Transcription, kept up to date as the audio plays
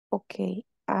Okay.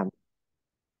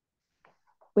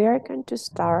 We are going to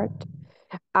start.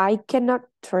 I cannot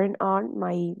turn on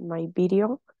my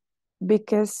video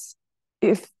because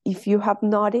if you have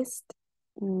noticed,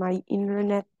 my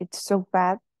internet it's so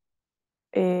bad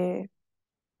uh,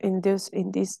 in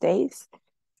these days.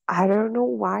 I don't know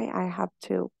why I have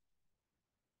to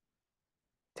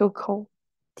call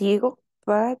Diego,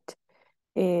 but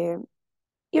uh,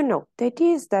 you know, the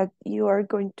idea is that you are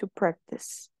going to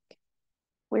practice.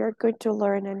 We are going to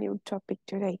learn a new topic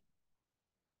today.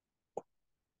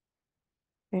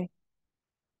 Okay.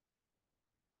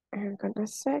 I'm gonna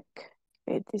sec.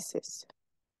 Okay, this is.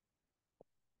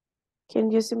 Can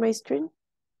you see my screen?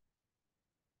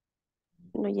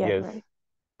 Not yet, Yes. right?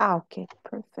 Ah, okay,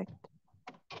 perfect.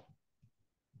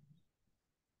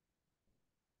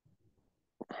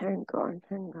 Hang on,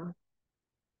 hang on.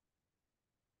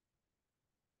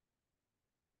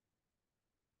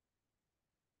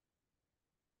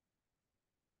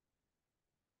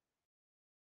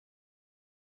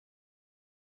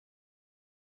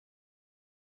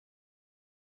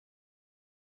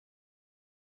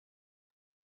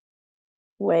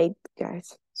 Wait,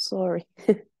 guys, sorry.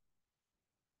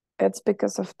 It's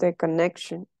because of the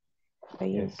connection. The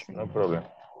Yes, no internet. problem.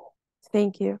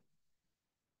 Thank you.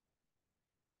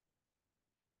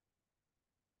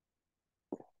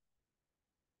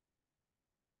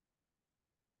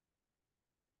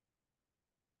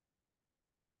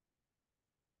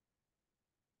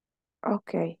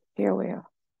 Okay, here we are.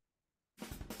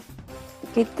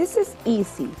 Okay, this is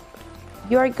easy.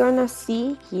 You're gonna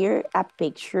see here a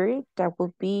picture that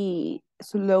will be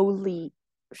slowly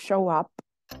show up.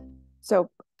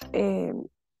 So the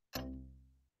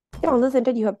only thing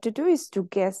that you have to do is to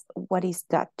guess what is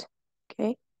that.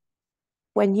 Okay.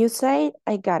 When you say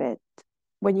I got it.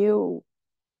 When you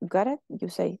got it, you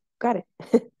say got it.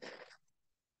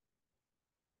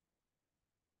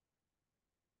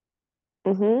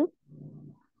 Mm-hmm.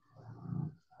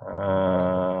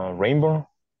 Rainbow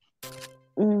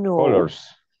No. colors.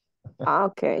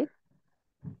 Okay.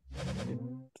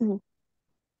 Mhm.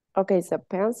 Okay, so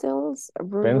pencils,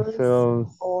 rulers,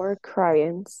 Pencils. or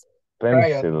crayons.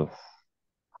 Crayons. Pencils.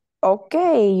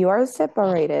 Okay, you are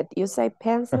separated. You say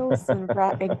pencils and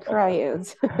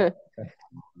crayons.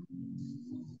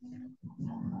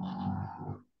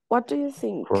 What do you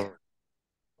think? For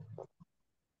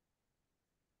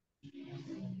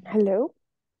Hello?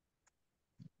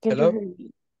 Can you Hello? hear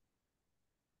me?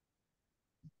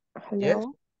 Yes?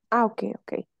 Hello? Ah, okay,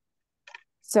 okay.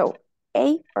 So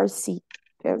A or C,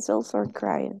 pencils or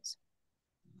crayons?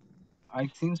 I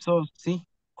think so. See,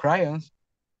 crayons.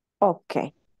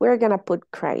 Okay, we're gonna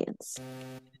put crayons.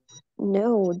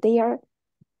 No, they are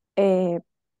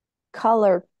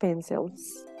colored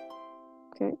pencils.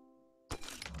 Okay,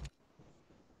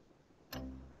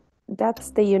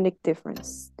 that's the unique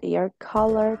difference. They are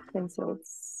colored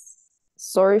pencils.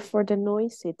 Sorry for the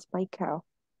noise, it's my cow.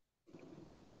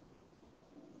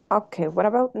 Okay, what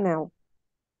about now?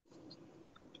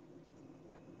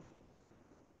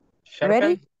 Sharpen.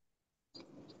 Ready?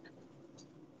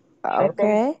 Sharpen.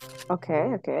 Okay, okay,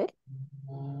 okay.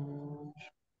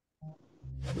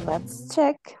 Let's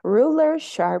check. Ruler,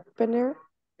 sharpener,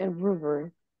 and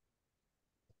ruler.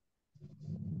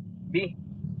 B.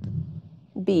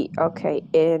 B, okay.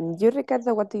 And you,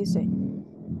 Ricardo, what do you say?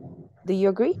 Do you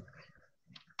agree?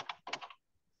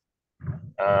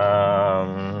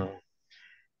 um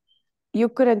You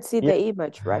couldn't see yes, the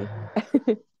image, right?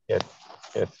 yes,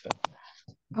 yes.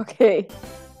 Okay.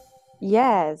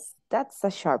 Yes, that's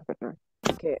a sharpener.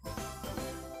 Okay.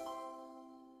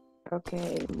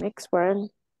 Okay, next one.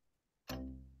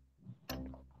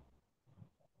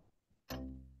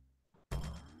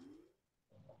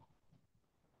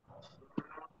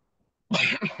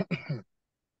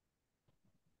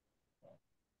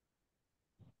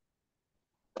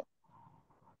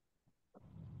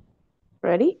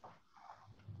 Ready?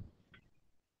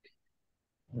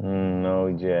 No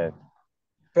yet.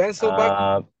 Pencil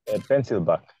back. A pencil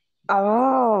back.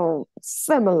 Oh,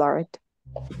 similar.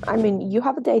 I mean, you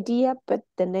have the idea, but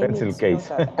the name Pencil is not case.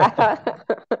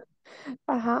 that.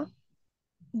 Uh-huh.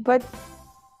 But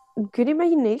good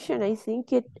imagination, I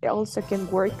think it also can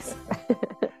work.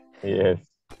 Yes.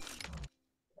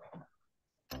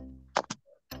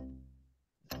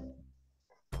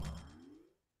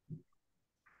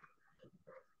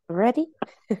 Ready?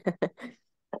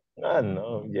 Ah,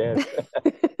 no, yes.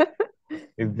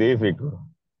 It's difficult.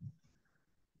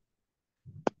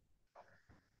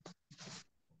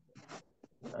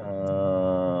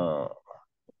 Uh,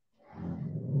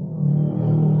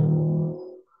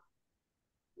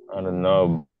 I don't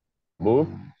know.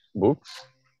 Books?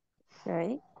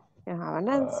 Right? You have an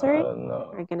answer?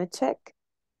 No. We're gonna check.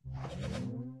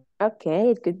 Okay,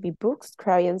 it could be books,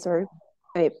 crayons, or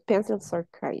pencils or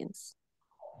crayons.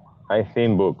 I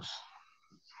think books.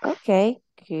 Okay,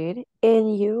 good.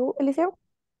 And you, Eliseo?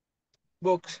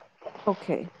 Books.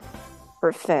 Okay,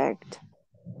 perfect.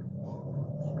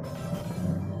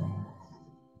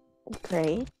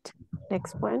 Great.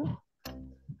 Next one.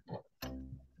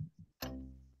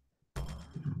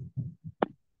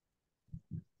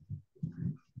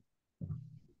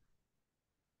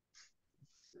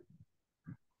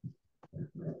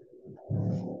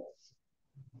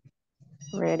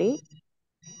 Ready?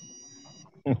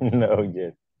 No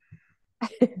yet.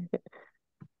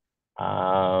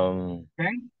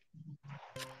 Okay.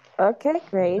 Okay,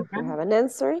 great. We Okay. have an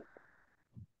answer.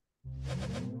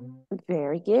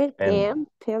 Very good. Pen. And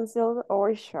pencil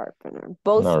or sharpener.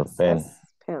 Both No, pen. says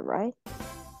pen, right?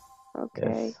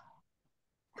 Okay.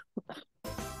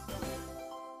 Yes.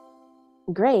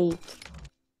 Great.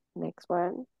 Next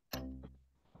one.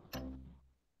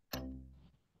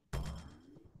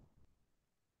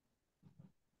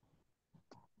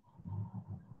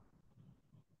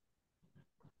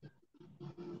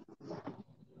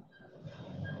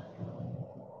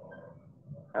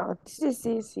 Oh, this is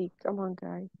easy. Come on,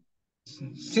 guys.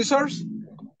 Scissors.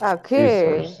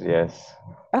 Okay. Scissors, yes.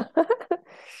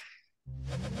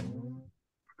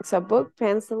 So book,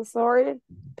 pencil,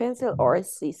 or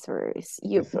scissors.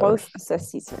 You both Scissors.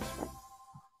 say scissors, right?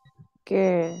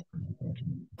 Good.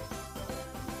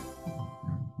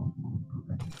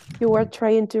 You were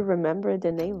trying to remember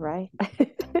the name, right?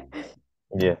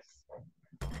 Yes.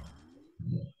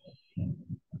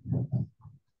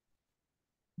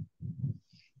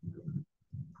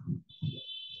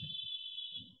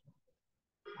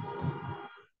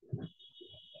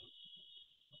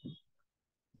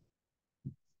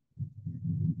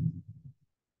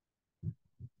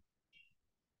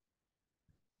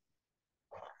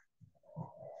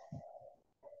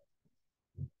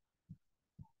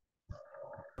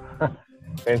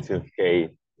 Pencil case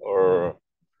or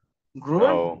Rubber.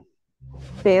 no,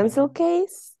 Pencil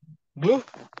case. Glue.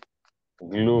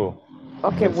 glue.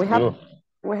 Okay, It's glue.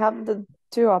 we have the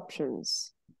two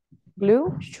options.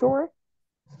 Glue, sure.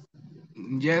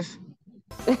 Yes.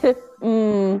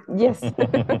 Yes.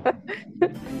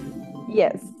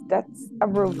 Yes, that's a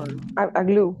rubber, a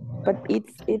glue, but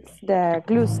it's the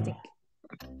glue stick.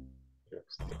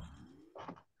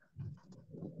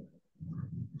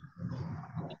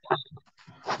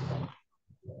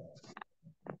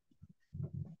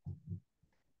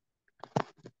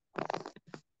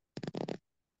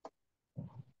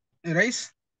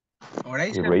 Erase.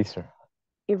 Eraser. Eraser.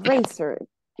 Eraser,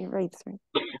 eraser.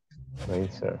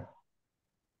 Eraser.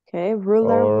 Okay,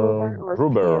 ruler, Or or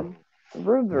rubber. pen. The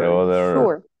Ruler, other.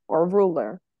 sure, or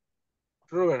ruler.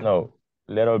 Rubber. No,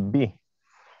 letter B.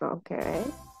 Okay,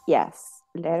 yes,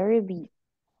 letter B.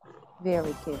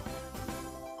 Very good.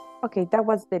 Okay, that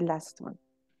was the last one.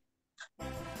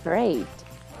 Great.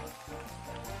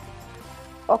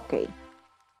 Okay.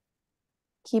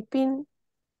 Keeping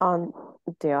on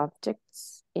the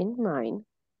objects in mind,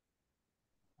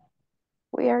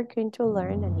 we are going to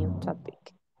learn a new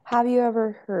topic. Have you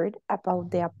ever heard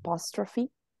about the apostrophe?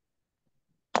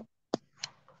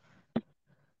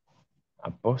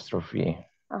 Apostrophe.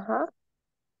 Uh-huh.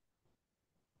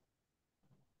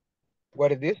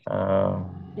 What is this?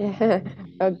 Yeah.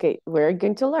 Okay, we're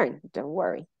going to learn. Don't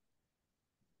worry.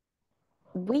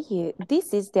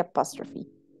 This is the apostrophe.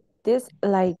 This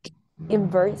like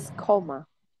inverse comma.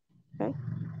 Okay.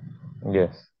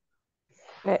 Yes.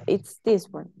 It's this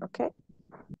one. Okay,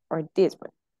 or this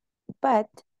one. But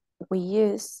we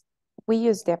use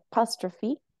the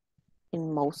apostrophe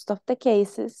in most of the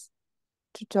cases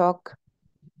to talk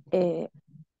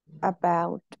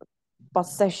about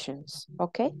possessions.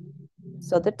 Okay.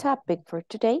 So the topic for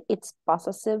today is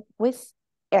possessive with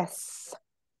S.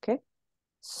 Okay.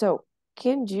 So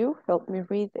can you help me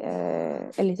read,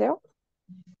 Eliseo?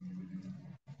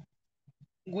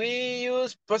 We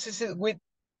use possessive with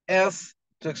S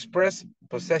to express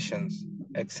possessions.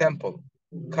 Example,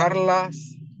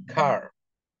 Carla's car,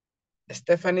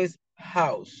 Stephanie's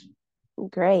house.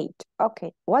 Great.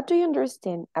 Okay. What do you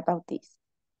understand about this?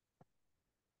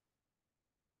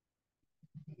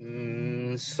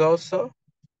 So,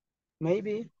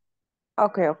 maybe.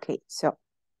 Okay. So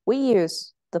we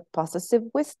use the possessive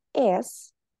with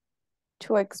S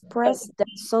to express that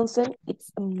something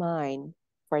is mine.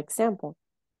 For example,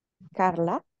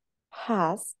 Carla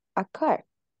has a car.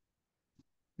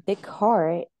 The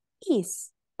car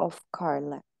is of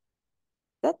Carla.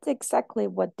 That's exactly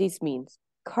what this means.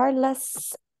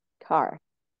 Carla's car.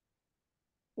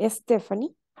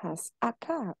 Stephanie has a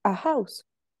car, a house.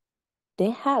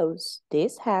 The house,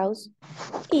 this house,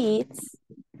 is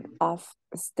of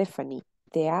Stephanie.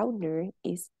 The owner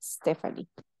is Stephanie.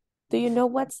 Do you know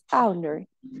what's owner?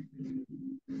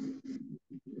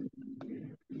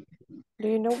 Do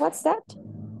you know what's that?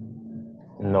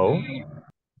 No.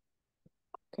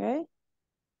 Okay.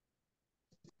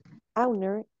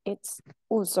 Owner, it's,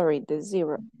 oh, sorry, the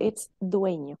zero. It's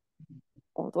dueño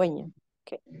or dueña.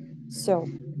 Okay. So,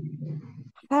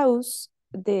 house,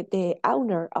 the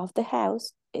owner of the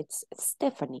house, it's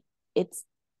Stephanie. It's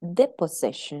the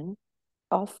possession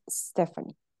of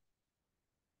Stephanie.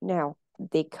 Now,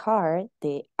 the car,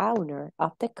 the owner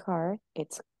of the car,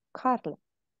 it's Carla.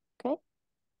 Okay.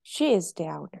 She is the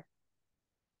owner.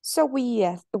 So we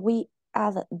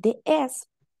add the S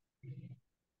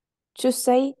to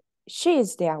say she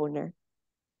is the owner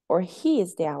or he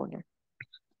is the owner.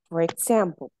 For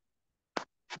example,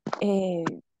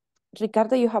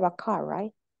 Ricardo, you have a car,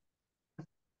 right?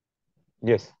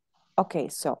 Yes. Okay,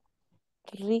 so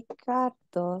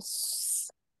Ricardo's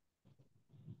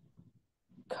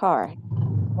car.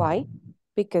 Why?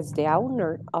 Because the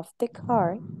owner of the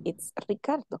car, it's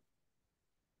Ricardo.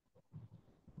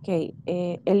 Okay,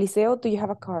 Eliseo, do you have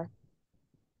a car?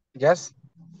 Yes.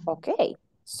 Okay,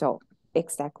 so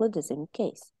exactly the same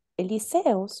case.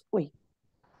 Eliseo's,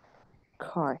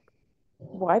 car.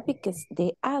 Why? Because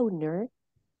the owner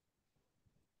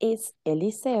is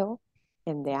Eliseo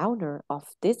and the owner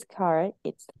of this car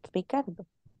is Ricardo.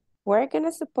 We're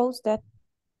gonna suppose that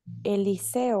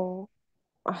Eliseo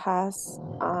has,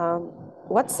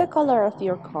 what's the color of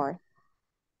your car?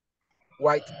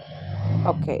 White.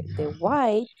 Okay, the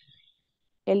white,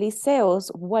 Eliseo's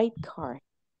white car.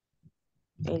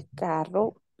 El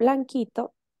carro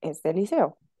blanquito es de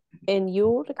Eliseo. And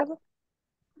you, Ricardo?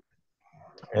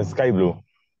 Sky blue.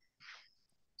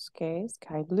 Okay,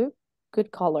 sky blue,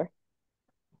 good color.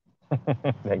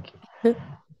 Thank you.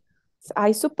 So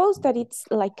I suppose that it's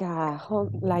like a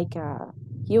Hyundai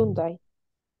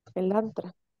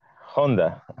Elantra.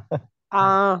 Honda.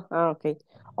 Okay.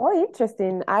 Oh,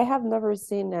 interesting. I have never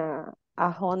seen a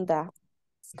Honda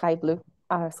sky blue.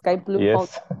 Sky blue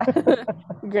Yes. Honda.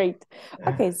 Great.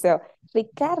 Okay, so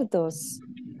Ricardo's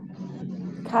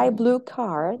sky blue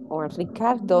car or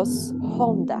Ricardo's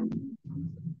Honda.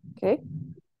 Okay.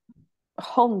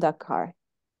 Honda car.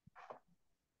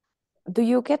 Do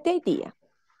you get the idea?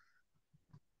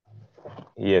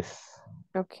 Yes.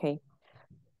 Okay.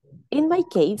 In my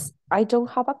case, I don't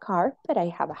have a car, but I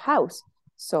have a house.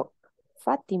 So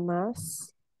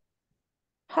Fatima's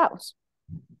house.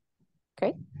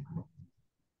 Okay.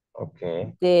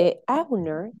 Okay. The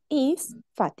owner is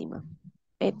Fatima.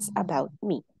 It's about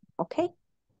me. Okay.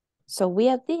 So we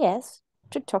add the S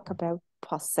to talk about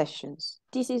possessions.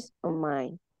 This is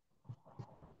mine.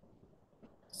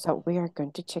 So we are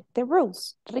going to check the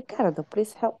rules. Ricardo,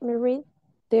 please help me read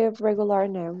the regular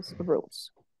nouns rules.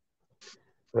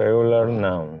 Regular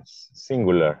nouns.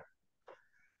 Singular.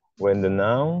 When the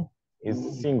noun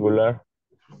is singular,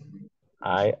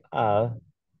 I add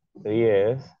the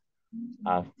S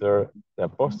after the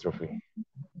apostrophe.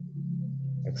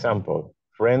 Example,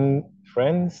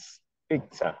 friend's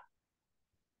pizza.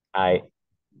 I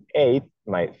ate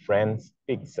my friend's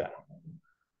pizza.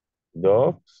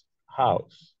 Dog's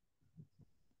house.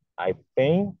 I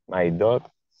paint my dog's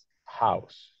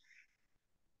house.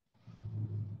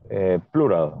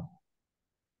 Plural.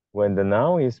 When the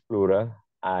noun is plural,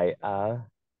 I add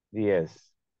the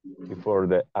S before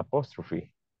the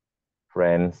apostrophe.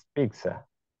 Friend's pizza.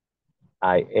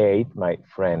 I ate my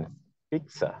friend's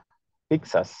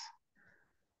pizzas.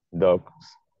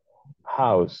 Dog's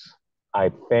house.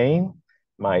 I paint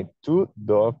my two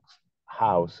dogs'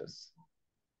 houses.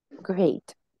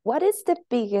 Great. What is the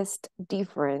biggest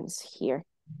difference here?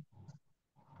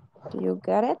 Do you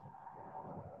get it?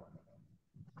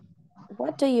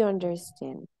 What do you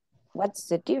understand? What's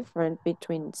the difference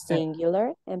between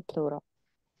singular and plural?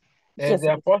 Yes,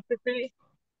 The apostrophe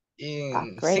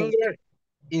in great. singular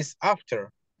is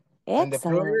after, and the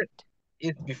plural Excellent.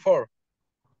 is before.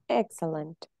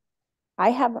 Excellent.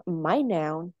 I have my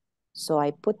noun, so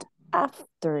I put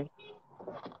after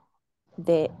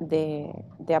the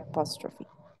apostrophe.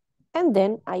 And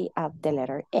then I add the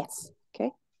letter S,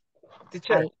 okay?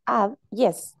 Teacher, I add,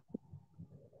 yes.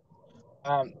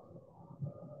 um,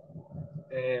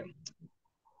 eh,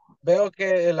 veo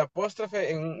que el apóstrofe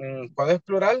cuando es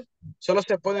plural, solo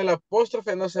se pone el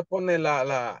apóstrofe, no se pone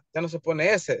ya no se pone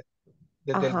S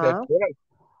del plural.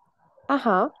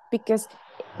 Because,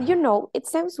 it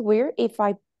sounds weird if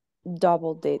I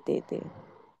double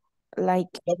like,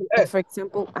 Double S. for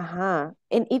example,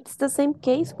 and it's the same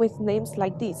case with names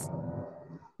like this.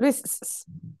 Luis.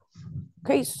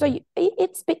 Okay, so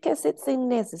it's because it's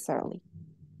unnecessarily.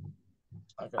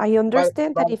 Okay. I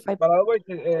understand that if I... But always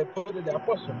put the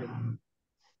apostrophe.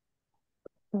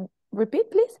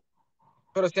 Repeat, please.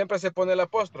 Pero siempre se pone el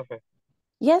apóstrofe.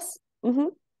 Yes.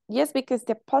 Yes, because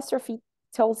the apostrophe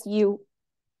tells you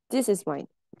this is mine.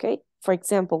 Okay. For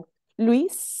example,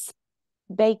 Luis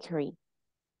Bakery.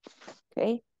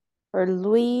 Okay. Or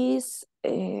Luis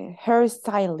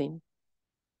hairstyling.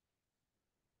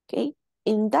 Okay.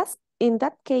 In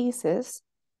that cases,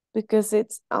 because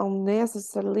it's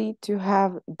unnecessary to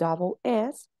have double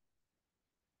S,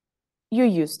 you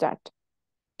use that.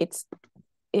 It's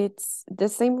the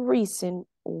same reason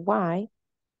why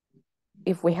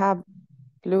if we have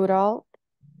plural,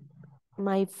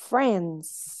 my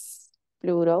friends,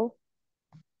 plural,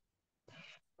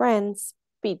 friends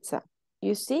pizza.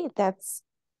 You see, that's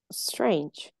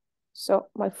strange. So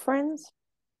my friends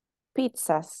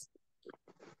pizzas,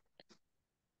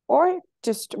 or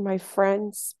just my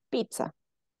friends pizza.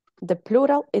 The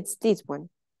plural, it's this one,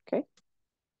 okay?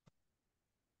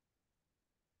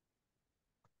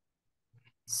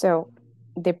 So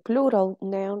the plural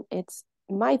noun, it's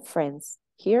my friends.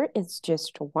 Here it's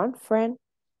just one friend,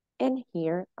 and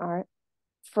here are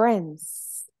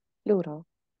friends, plural.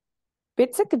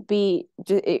 Pizza could be,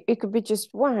 it could be just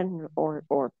one or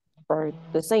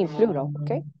the same plural,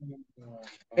 okay?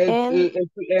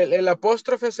 El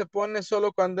apóstrofe se pone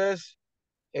solo cuando es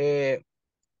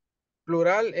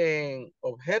plural en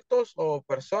objetos o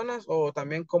personas o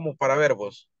también como para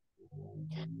verbos.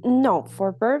 No,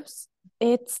 for verbs,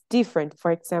 it's different.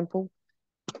 For example,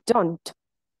 don't.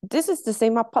 This is the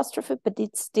same apostrophe, but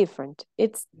it's different.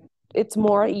 It's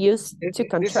more used to This is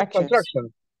contractions.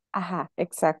 contraction. Aha,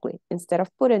 exactly. Instead of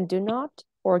putting do not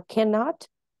or cannot,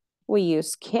 we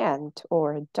use can't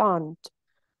or don't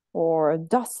or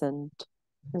doesn't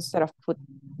instead of put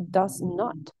does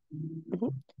not.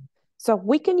 So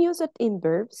we can use it in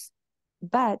verbs,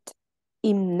 but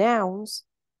in nouns,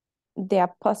 the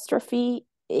apostrophe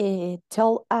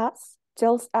tells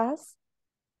us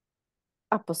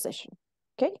a possession,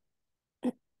 okay?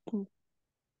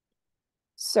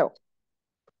 So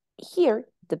here,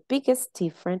 the biggest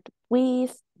difference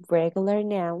with regular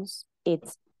nouns,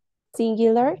 it's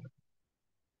singular,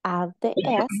 add the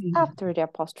S after the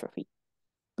apostrophe.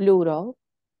 Plural,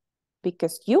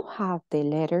 because you have the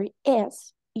letter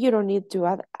S, you don't need to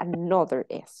add another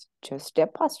S, just the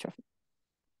apostrophe,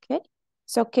 okay?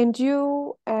 So can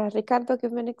you, Ricardo,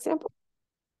 give me an example?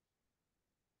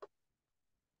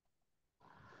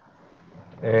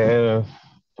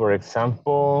 For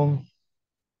example,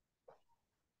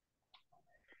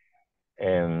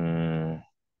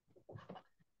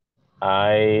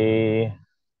 I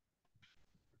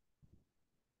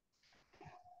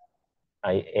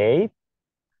ate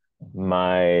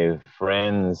my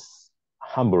friend's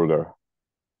hamburger.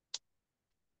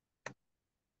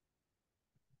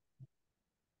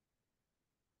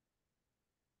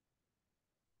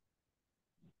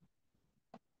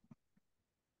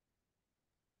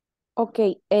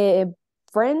 Okay,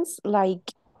 friends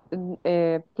like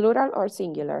plural or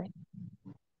singular?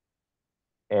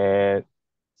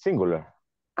 Singular.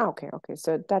 Okay,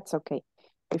 so that's okay.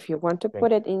 If you want to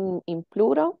put it in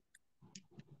plural,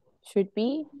 should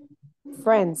be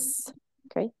friends,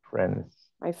 okay? Friends.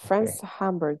 My friend's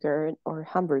hamburger or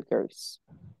hamburgers.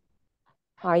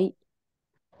 I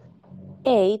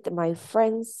ate my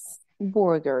friend's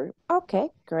burger. Okay,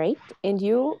 great. And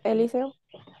you, Eliseo?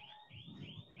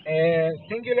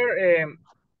 Singular,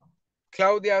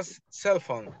 Claudia's cell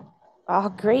phone. Oh,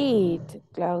 great.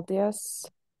 Claudia's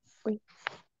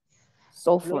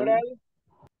cell phone.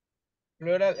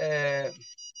 Plural,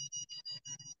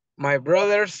 my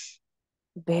brother's.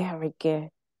 Very good.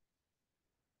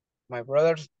 My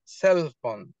brother's cell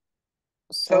phone.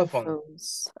 Cell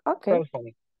phones. Okay. Cell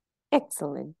phone.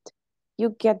 Excellent.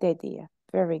 You get the idea.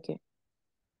 Very good.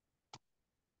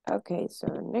 Okay, so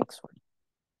next one.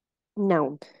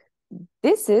 Now,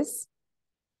 this is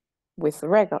with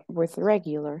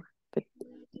regular, but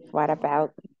what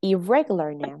about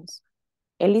irregular nouns?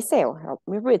 Eliseo, help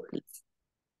me read, please.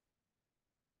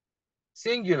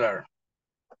 Singular,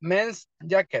 men's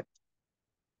jacket.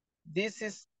 This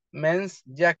is men's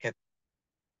jacket.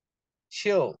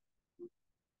 Chill.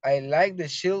 I like the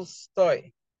chill's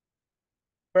toy.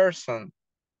 Person.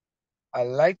 I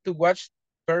like to watch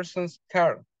person's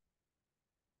car.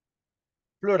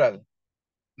 Plural,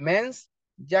 men's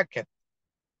jacket.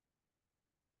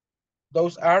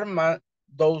 Those are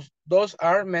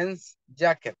men's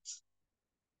jackets.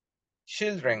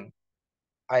 Children.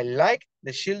 I like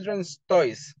the children's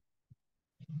toys.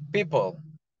 People.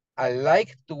 I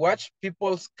like to watch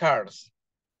people's cars.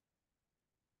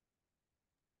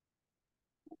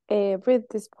 Read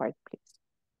this part, please.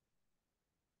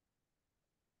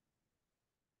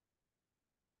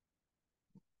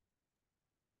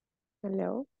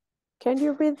 Hello. Can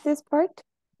you read this part?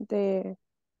 The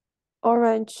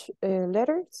orange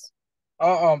letters?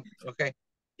 Okay.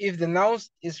 If the noun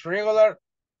is irregular,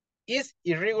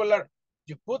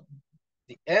 you put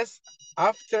the S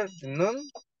after the noun,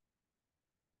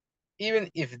 even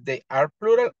if they are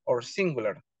plural or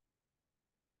singular.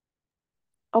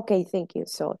 Okay, thank you.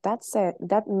 So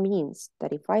that means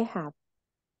that if I have,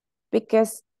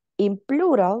 because in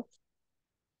plural,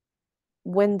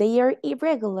 when they are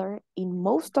irregular, in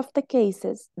most of the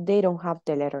cases, they don't have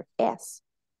the letter S,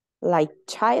 like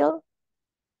child,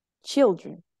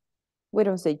 children. We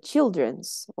don't say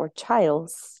children's or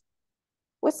child's,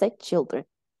 we say children.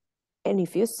 And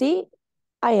if you see,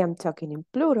 I am talking in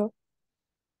plural,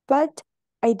 but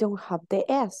I don't have the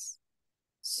S.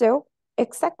 So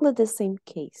exactly the same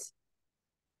case.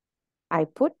 I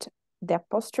put the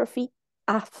apostrophe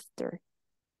after,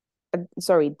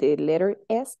 sorry, the letter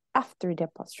S after the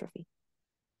apostrophe.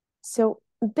 So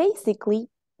basically,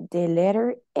 the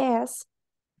letter S,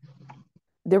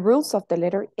 the rules of the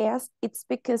letter S, it's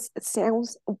because it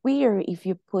sounds weird if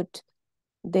you put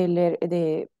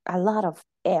a lot of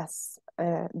S,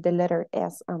 the letter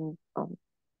S on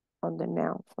the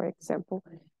noun. For example,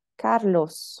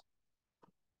 Carlos,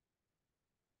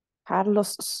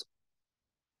 Carlos,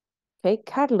 okay,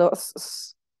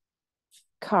 Carlos'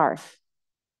 car.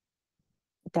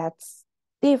 That's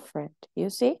different, you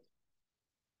see?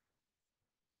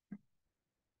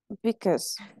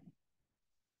 Because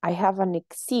I have an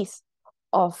excess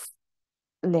of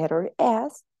letter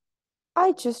S,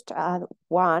 I just add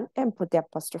one and put the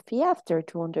apostrophe after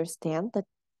to understand that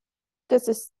this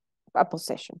is a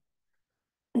possession.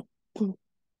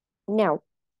 Now,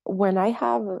 when I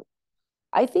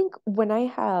think when I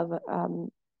have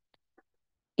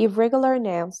irregular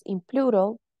nouns in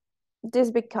plural,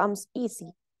 this becomes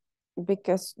easy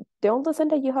because the only thing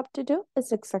that you have to do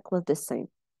is exactly the same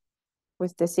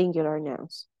with the singular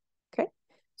nouns, okay?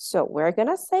 So we're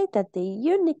gonna say that the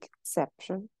unique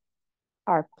exception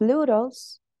are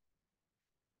plurals,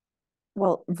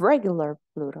 well, regular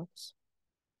plurals.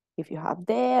 If you have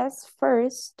the S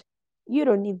first, you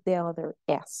don't need the other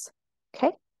S,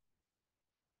 okay?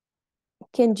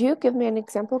 Can you give me an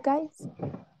example, guys?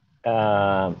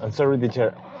 I'm sorry,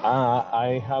 teacher.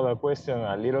 I have a question,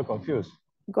 a little confused.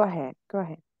 Go ahead, go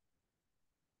ahead.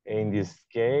 In this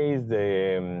case,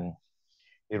 the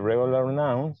irregular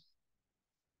nouns,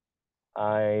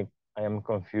 I am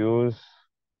confused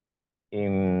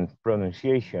in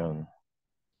pronunciation.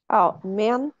 Oh,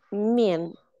 man,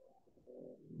 mean.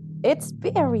 It's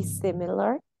very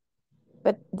similar,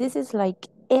 but this is like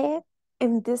E,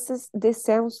 and this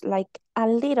sounds like a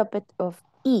little bit of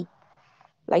E,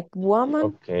 like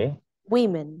woman, Okay.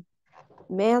 women,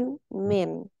 man,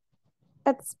 men.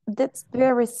 That's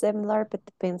very similar, but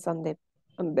depends on the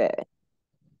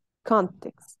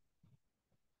context.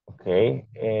 Okay.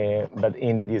 But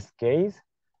in this case,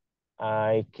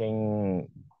 I can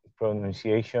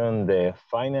pronunciation the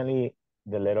finally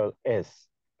the letter S.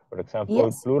 For example,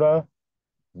 Yes. plural,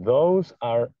 those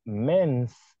are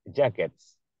men's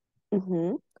jackets.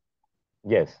 Mm-hmm.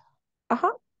 Yes.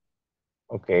 Uh-huh.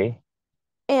 Okay.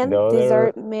 The And these are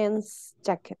other, men's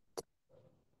jacket.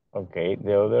 okay.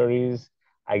 The other is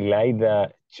I like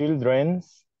the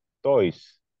children's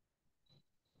toys.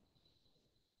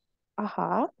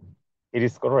 Uh-huh. It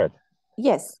is correct.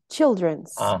 Yes,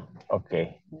 children's. Ah,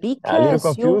 okay. A little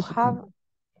Because you confused. have,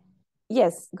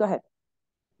 yes, go ahead.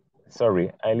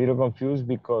 Sorry, a little confused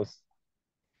because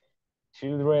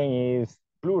children is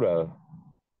plural.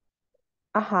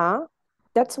 Uh-huh.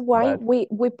 That's why But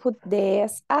we put the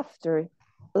S after,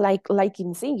 like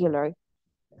in singular.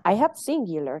 I have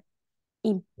singular.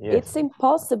 yes, It's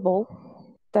impossible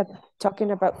that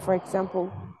talking about, for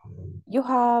example, you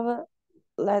have,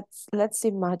 let's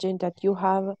imagine that you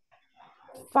have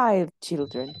 5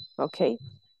 children, okay?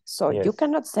 So you yes,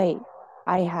 cannot say,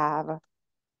 I have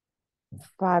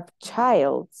 5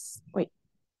 childs. Wait,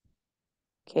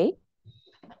 okay?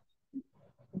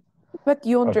 But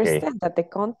you okay, understand that the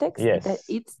context that yes,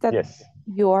 it's that yes,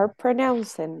 you are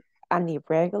pronouncing an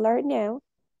irregular noun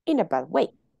in a bad way,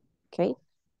 okay?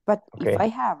 But if okay, I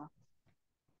have,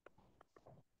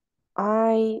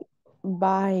 I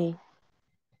buy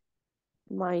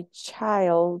my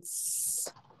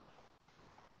child's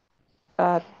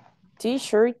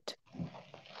t-shirt,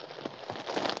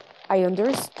 I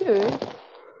understood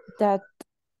that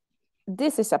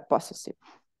this is a possessive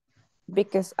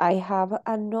because I have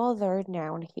another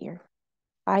noun here.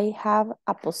 I have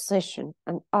a possession,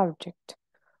 an object,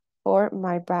 or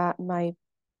my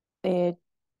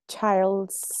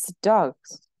child's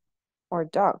dogs or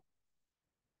dog.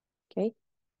 Okay.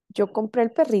 Yo compré el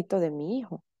perrito de mi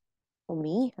hijo o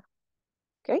mi hija.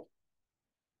 Okay.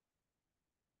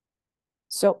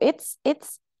 So it's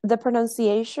the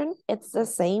pronunciation, it's the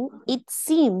same. It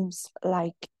seems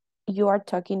like you are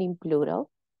talking in plural,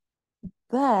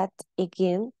 but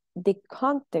again, the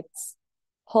context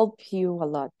help you a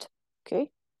lot. Okay.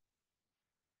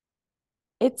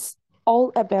 It's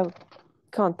all about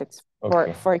context.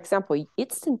 Okay. For example,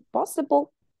 it's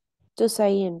impossible to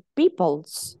say in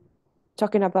people's,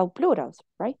 talking about plurals,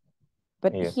 right?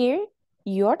 But Yes. here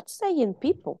you're saying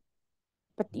people,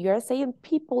 but you're saying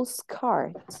people's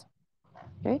cars,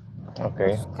 okay? Okay.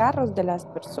 Los carros de las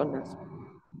personas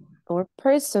or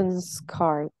person's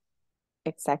car,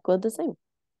 exactly the same,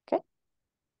 okay?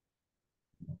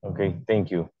 Okay.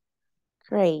 Thank you.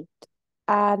 Great.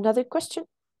 Another question?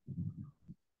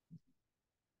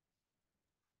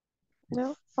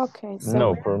 No? Okay, so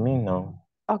No, for me, no.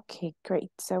 okay,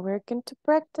 great. So we're going to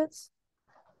practice.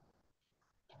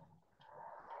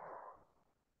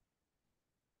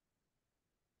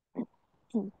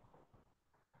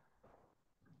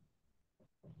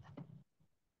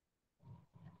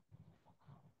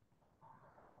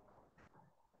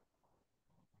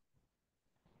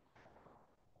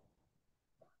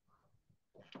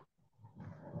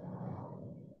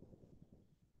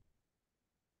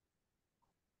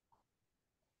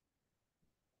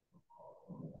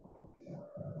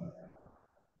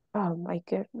 Oh my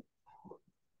goodness.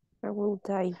 I will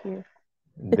die here.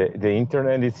 The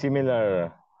internet is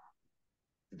similar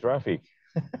traffic.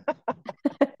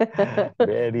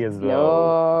 Very slow.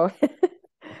 Slow.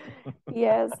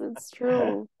 Yes, it's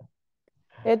true.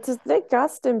 It's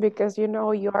disgusting because you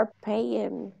know you are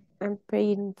paying. I'm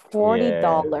paying Yeah.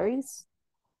 $40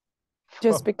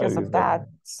 just because of that.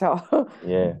 So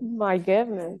Yeah. my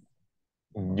goodness.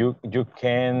 You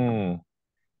can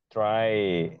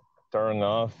try turn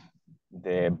off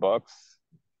the box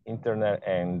internet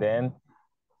and then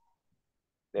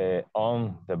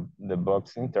on the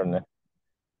box internet.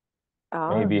 Oh,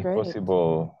 Maybe if great.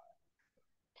 possible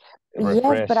Yes,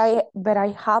 refresh. but I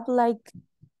have like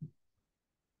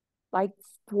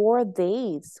 4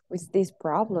 days with this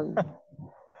problem.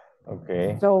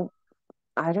 Okay. So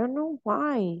I don't know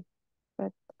why,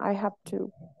 but I have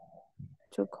to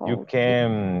You call.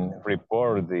 can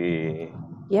report the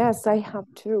Yes, I have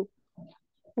to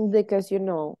because you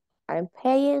know I'm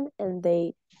paying and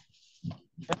they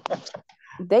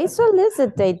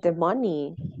solicitate the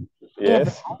money every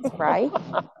yes. month, right?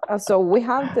 So we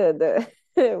have the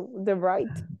the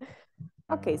right.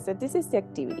 Okay, so this is the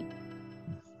activity.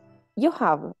 You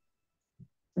have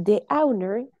the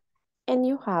owner and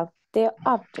you have the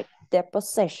object, the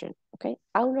possession. Okay,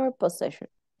 owner possession.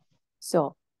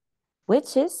 So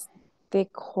which is the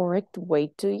correct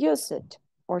way to use it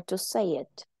or to say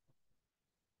it?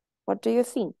 What do you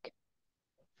think?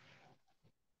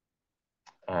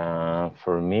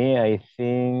 For me, I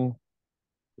think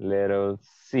letter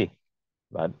C,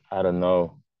 but I don't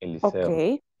know, Eliseo.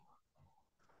 Okay,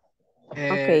 Eh,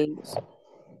 okay,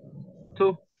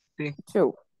 two, sí,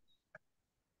 two.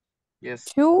 yes.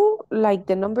 Two, like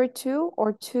the number two,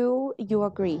 or two, you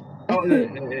agree? Oh,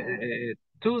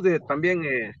 two de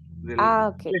también del.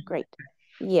 Okay, great.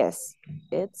 Yes,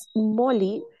 it's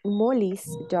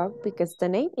Molly's dog, because the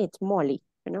name is Molly,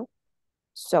 you know?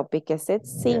 So because it's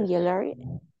Yes. singular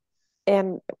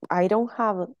and I don't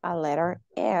have a letter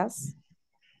S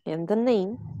in the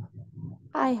name,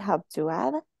 I have to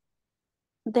add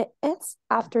the S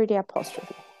after the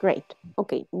apostrophe. Great.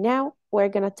 Okay, now we're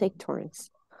gonna take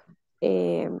turns.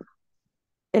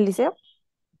 Eliseo,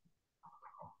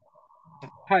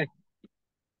 Hi.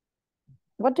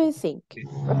 what do you think?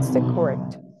 What's the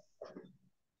correct?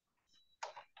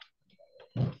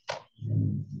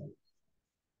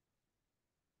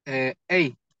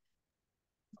 A,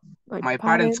 My my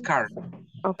parents' parents. car.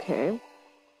 Okay,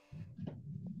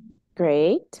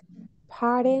 great.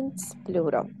 Parents,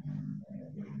 plural.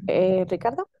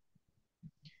 Ricardo?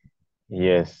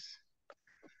 Yes.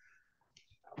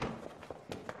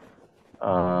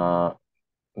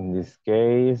 In this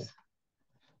case,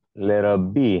 letter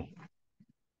B,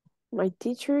 My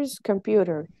teacher's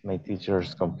computer. my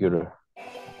teacher's computer.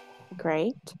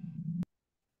 Great.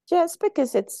 Just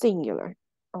because it's singular.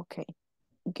 Okay,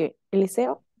 good.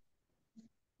 Eliseo?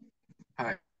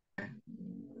 Hi.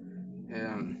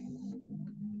 Um,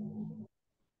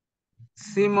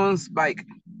 Simon's bike.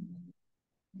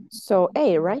 So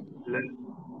A, right? Le-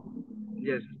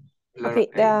 yes. Okay,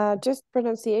 A. just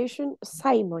pronunciation,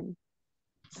 Simon.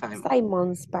 Simon.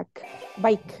 Simon's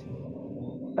bike.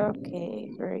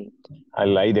 Okay, great. I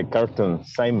like the cartoon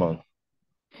Simon,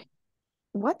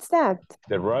 What's that?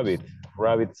 the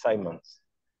rabbit Simons.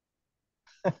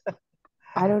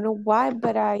 I don't know why,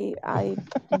 but I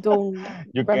don't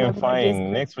You can remember this.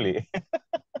 find Netflix.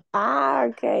 Ah,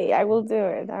 okay. I will do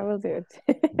it. I will do it.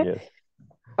 Yes.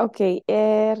 Okay,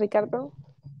 Ricardo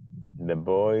The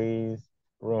boys'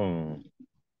 room.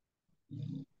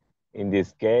 In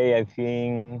this case, I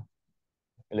think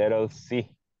little C.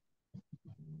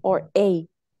 or A.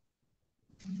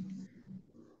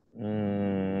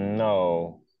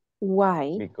 No,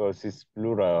 Why? because it's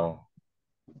plural.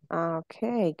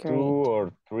 Okay, Two great.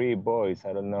 or three boys.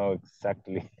 I don't know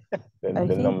exactly I the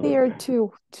think number. there are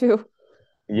two.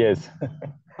 Yes.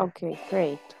 Okay,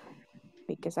 great.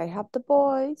 Because I have the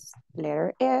boys,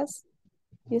 letter S.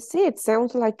 You see, it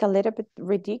sounds like a little bit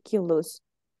ridiculous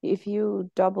if you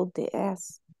double the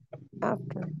S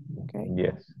after. Okay.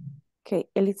 Yes. Okay,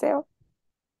 Eliseo,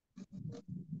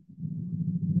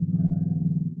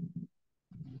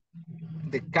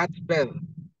 The cat's bed.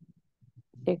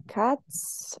 the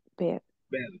cat's bed.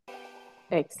 Bed.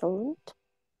 Excellent.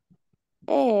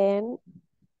 And,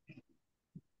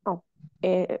 oh,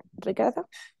 Ricardo,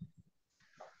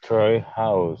 Troy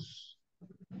house.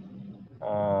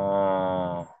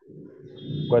 Uh,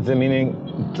 what's the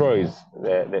meaning? Troy's.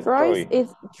 The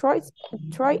Troy.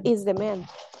 Troy is the man.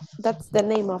 That's the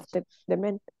name of the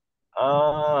man. Okay.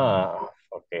 Ah.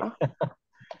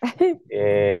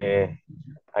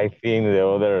 I think the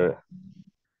other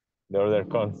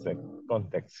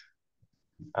context.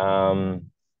 Um,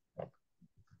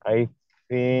 I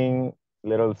think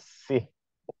little C.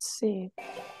 Sí.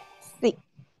 Sí.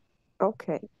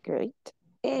 Okay, great.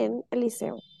 And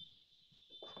Eliseo.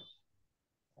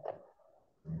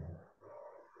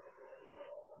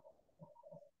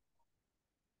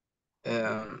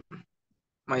 Um,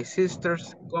 my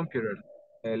sister's computer.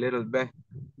 A little B.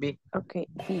 B. Okay,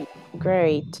 B.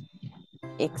 Great.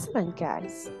 Excellent,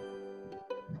 guys.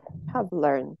 Have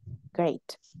learned.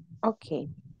 Great. Okay.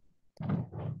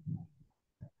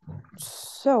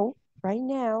 So right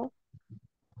now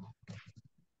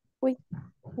we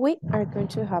are going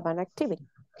to have an activity.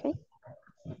 Okay.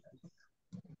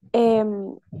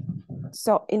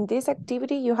 So in this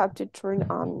activity, you have to turn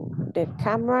on the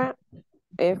camera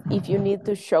if you need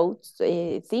to show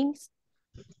things.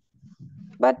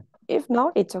 But if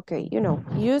not, it's okay. You know,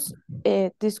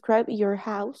 describe your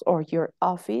house or your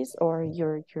office or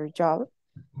your job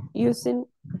using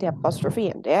the apostrophe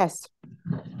and the S.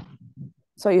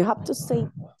 So you have to say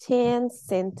 10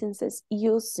 sentences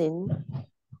using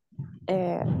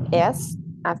S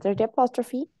after the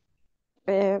apostrophe.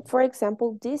 For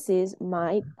example, this is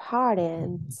my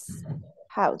parents'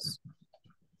 house.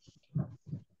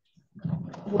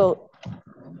 Well,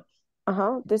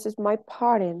 this is my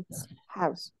parents'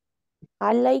 house.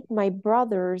 I like my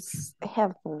brother's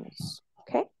headphones.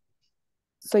 Okay.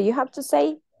 So you have to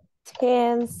say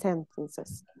 10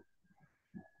 sentences.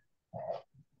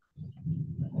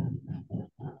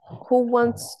 Who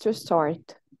wants to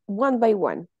start? One by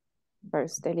one.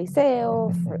 First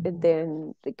Eliseo,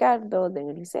 then Ricardo, then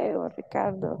Eliseo,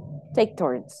 Ricardo. Take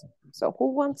turns. So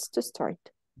who wants to start?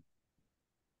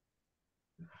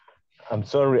 I'm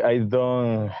sorry, I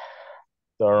don't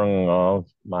turn off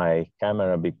my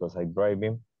camera because I'm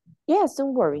driving. Yes,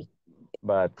 don't worry.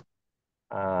 But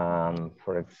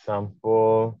for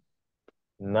example,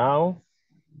 now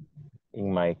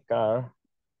in my car,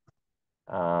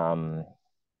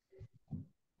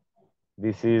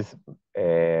 this is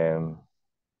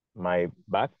my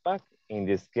backpack. In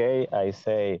this case, I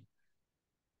say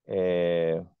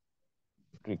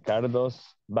Ricardo's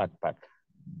backpack.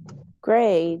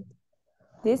 Great.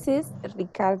 This is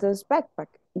Ricardo's backpack.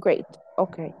 Great.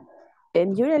 Okay.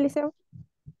 And you, Eliseo?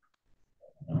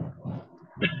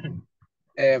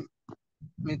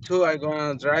 Me too. I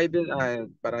gonna drive it.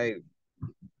 But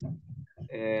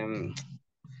um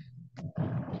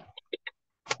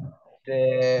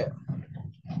the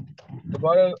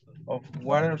bottle of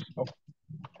waters of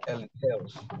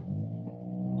Eliseos.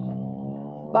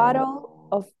 Bottle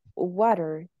of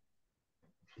water.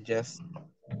 Yes,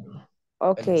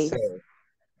 Okay. Eliseo.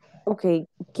 Okay.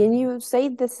 Can you say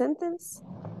the sentence?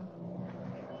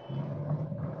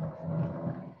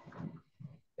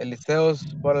 Eliseos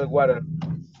bottled water.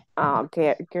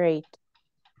 Okay, great.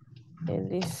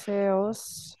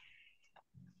 Eliseo's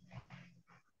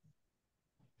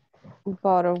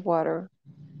bottle of water.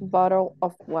 Bottle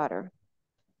of water.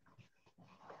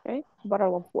 Okay,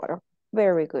 bottle of water.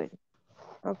 Very good.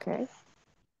 Okay.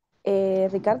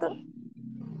 Ricardo?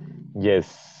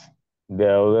 Yes. The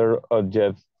other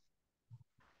object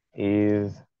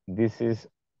is this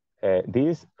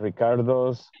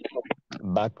Ricardo's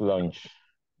back lunch.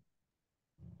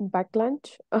 Back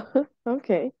lunch.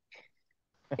 Okay.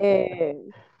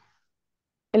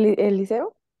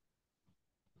 Eliseo?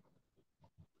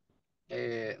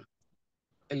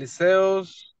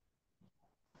 Eliseo's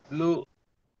blue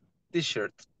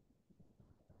t-shirt.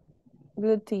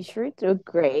 Blue t-shirt. Oh,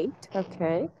 great.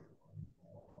 Okay.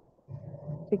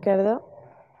 Ricardo?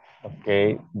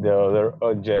 Okay. The other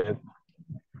object,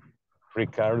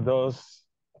 Ricardo's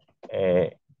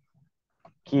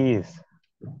keys.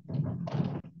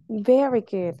 Very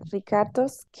good.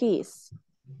 Ricardo's kiss.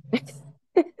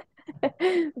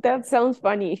 That sounds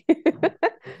funny.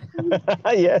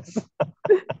 Yes.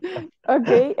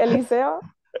 Okay, Eliseo.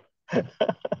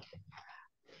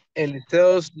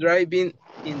 Eliseo's driving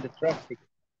in the traffic.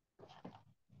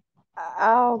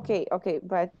 Okay, okay,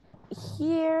 but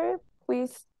here,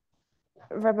 please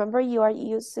remember you are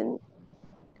using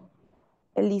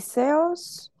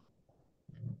Eliseo's.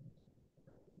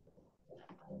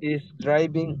 Is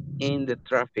driving in the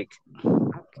traffic.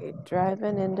 Okay,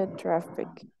 driving in the traffic.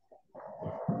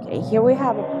 Okay, here we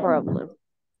have a problem.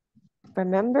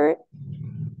 Remember,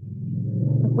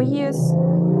 we use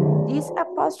this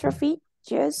apostrophe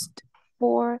just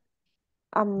for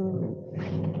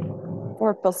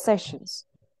possessions.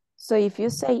 So if you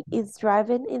say it's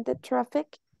driving in the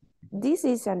traffic, this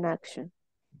is an action,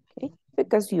 okay?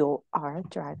 Because you are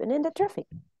driving in the traffic.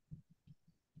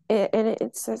 And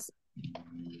it says,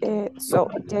 so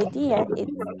the idea is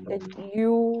that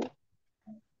you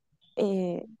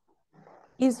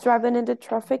is driving in the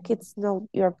traffic, it's not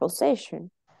your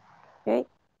possession, okay?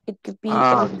 It could be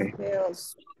Okay.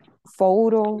 Eliseo's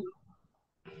photo,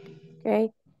 okay?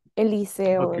 Okay.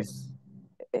 Eliseo's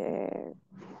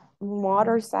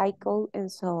motorcycle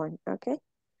and so on, okay?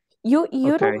 You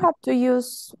Okay. don't have to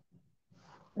use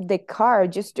the car,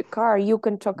 just the car. You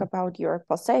can talk about your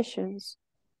possessions.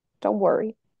 Don't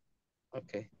worry.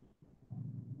 Okay.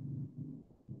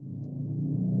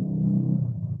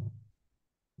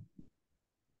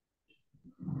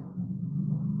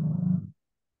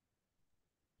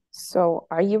 So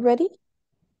are you ready?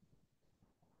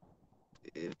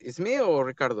 It's me or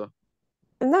Ricardo?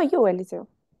 No, you, Eliseo.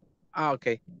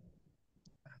 Okay.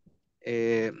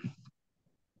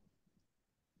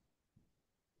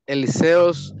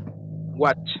 Eliseo's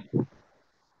watch.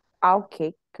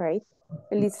 Okay, great.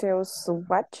 Eliseo's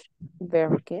watch.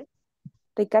 Very good.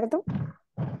 Ricardo?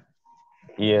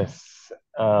 Yes.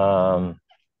 Other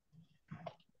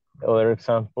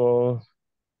example,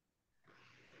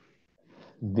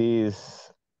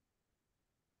 this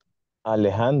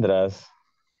Alejandra's.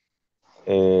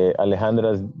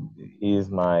 Alejandra's is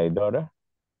my daughter.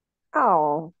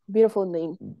 Oh, beautiful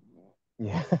name.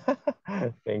 Yeah.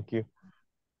 Thank you.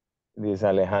 This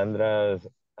Alejandra's.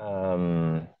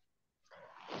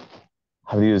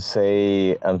 How do you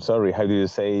say? I'm sorry. How do you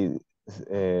say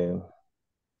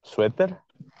sweater?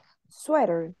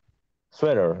 Sweater.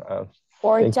 Sweater.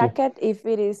 Or Thank you. jacket if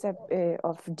it is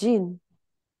of jean.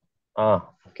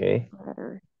 Okay.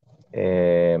 Sweater.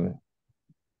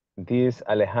 This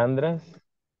Alejandra's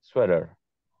sweater.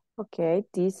 Okay,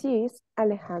 this is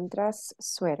Alejandra's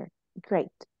sweater.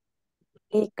 Great.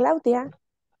 Claudia,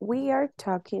 we are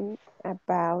talking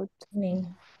about,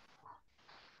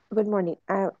 good morning,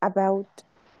 about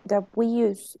that we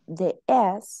use the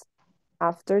S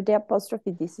after the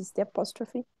apostrophe, this is the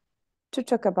apostrophe, to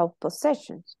talk about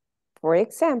possessions. For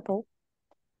example,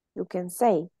 you can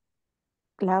say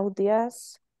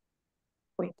Claudia's,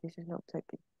 wait, this is not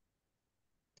typing.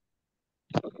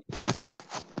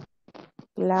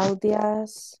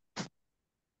 Claudia's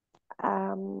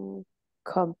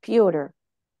computer,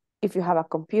 if you have a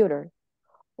computer,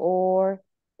 or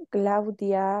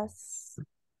Claudia's,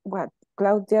 what?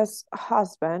 Claudia's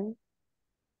husband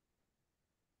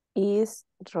is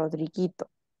Rodriguito,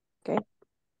 okay?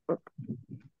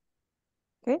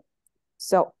 Okay,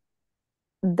 so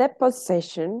the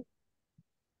possession,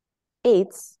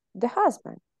 it's the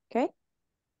husband, okay?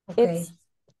 Okay.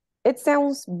 It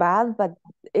sounds bad, but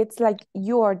it's like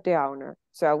you are the owner.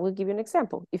 So I will give you an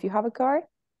example. If you have a car,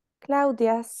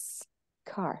 Claudia's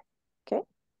car, okay?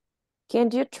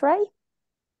 Can you try?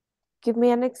 Give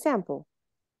me an example.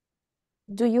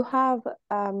 Do you have,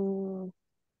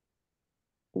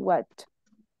 what?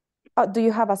 Oh, do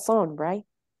you have a son, right?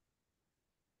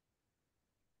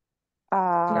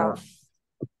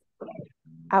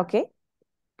 Okay.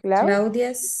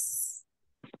 Claudia's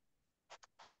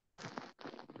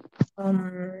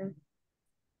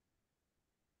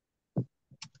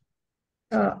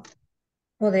uh,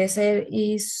 Possessive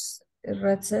is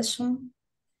reception.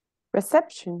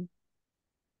 Reception.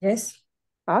 Yes.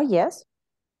 Oh, yes.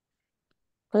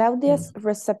 Claudia's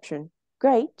reception.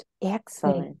 Great.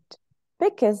 Excellent.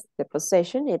 Because the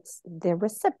possession, it's the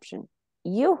reception.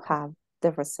 You have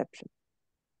the reception.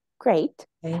 Great.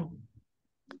 Okay.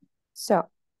 So,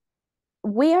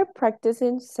 we are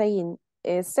practicing saying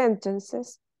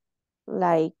sentences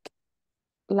like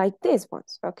these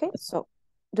ones, okay? So,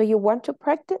 do you want to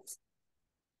practice?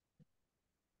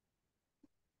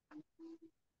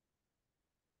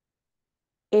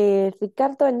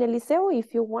 Ricardo and Eliseo,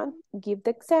 if you want, give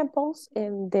the examples,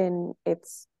 and then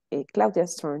it's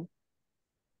Claudia's turn.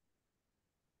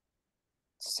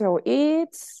 So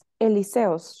it's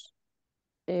Eliseo's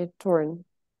turn.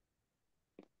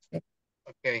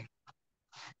 Okay.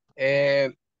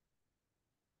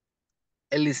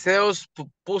 Eliseo's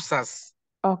pupusas.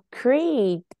 Oh,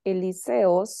 great.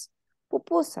 Eliseo's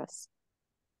pupusas.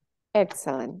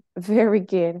 Excellent. Very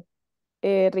good.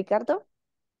 Ricardo?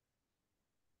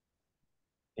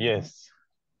 Yes.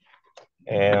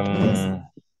 Yes.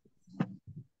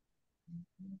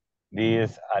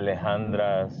 This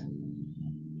Alejandra's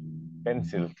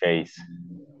pencil case.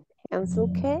 Pencil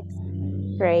case.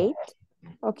 Great.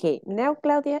 Okay, now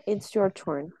Claudia, it's your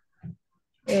turn.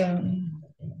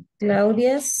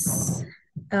 Claudia's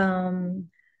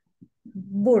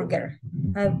burger.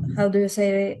 How do you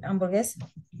say hamburgues?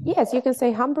 Yes, you can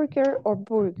say hamburger or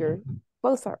burger.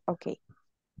 Both are okay.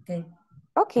 Okay.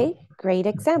 Okay, great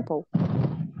example.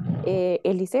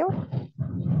 Eliseo?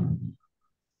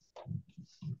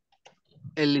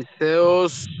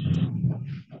 Eliseo's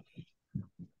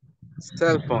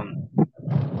cell phone.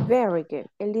 Very good.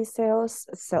 Eliseo's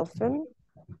cell phone.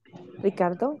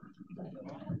 Ricardo?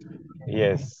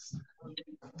 Yes.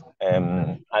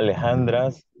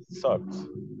 Alejandra's socks.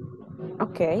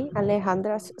 Okay,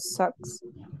 Alejandra's socks.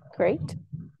 Great.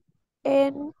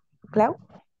 And Clau?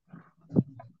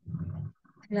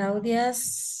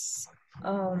 Claudia's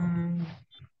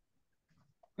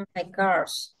my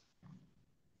cars.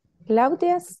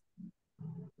 Claudia's?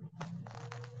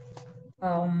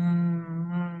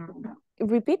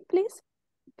 Repeat, please.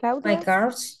 Claudia's? My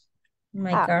cars.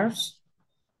 My Ah. cars.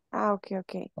 Okay,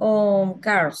 okay.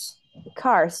 Cars.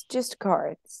 Cars, just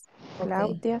cars.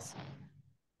 Okay.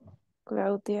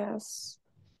 Claudia's.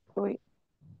 Wait.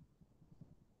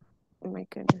 Oh my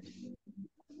goodness.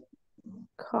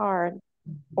 Car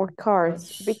or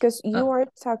cars. Because you are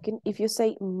talking, if you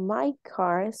say my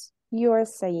cars, you are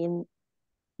saying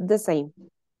the same.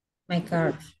 My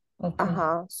cars.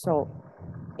 Okay. So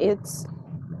it's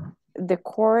the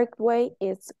correct way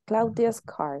is Claudia's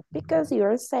car because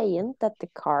you're saying that the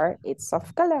car is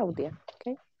of Claudia.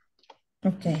 Okay.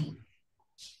 Okay.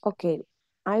 Okay.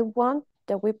 I want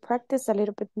that we practice a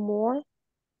little bit more.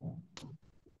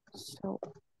 So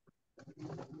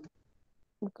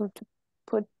I'm going to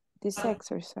put this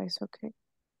exercise, okay?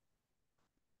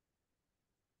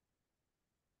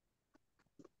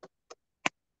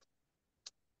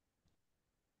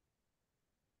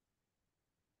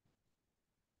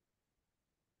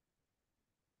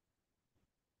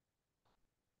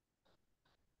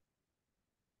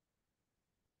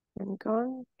 I'm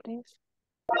gone, please.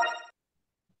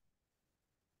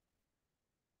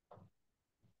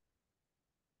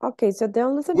 Okay, so the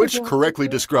only thing Which correctly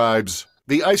describes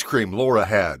the ice cream Laura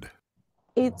had?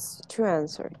 it's to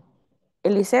answer.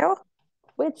 Eliseo,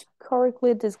 which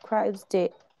correctly describes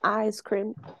the ice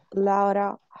cream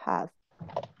Laura had?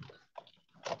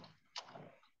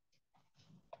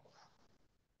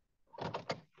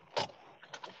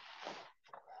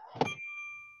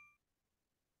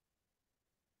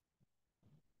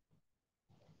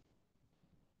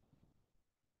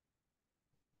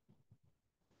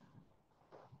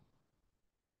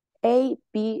 A,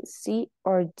 B, C,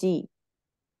 or D?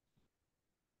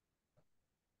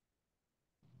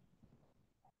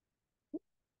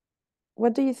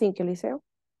 What do you think, Eliseo?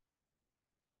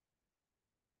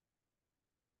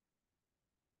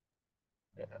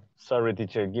 Sorry,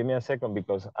 teacher, give me a second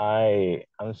because I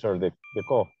answered the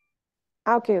call.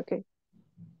 Okay, okay.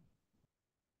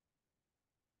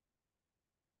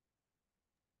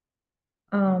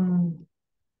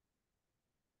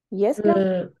 Yes,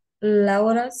 Clau?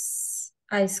 Laura's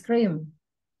ice cream.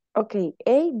 Okay,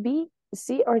 A, B,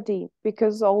 C, or D?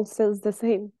 Because all says the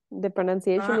same. The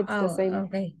pronunciation it's the same.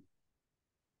 Okay.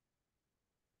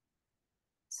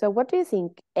 So what do you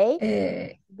think?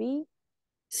 A, B,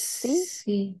 C?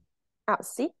 C.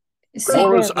 C?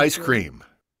 Laura's ice cream.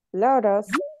 Laura's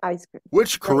ice cream.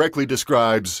 Which correctly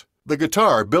describes the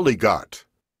guitar Billy got?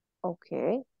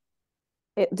 Okay.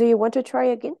 Do you want to try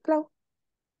again, Clau?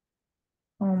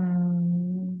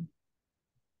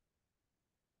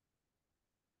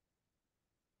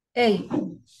 A.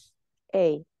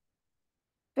 A.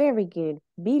 Very good.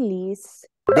 Billy's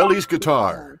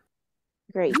guitar.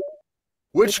 Great.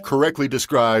 Which correctly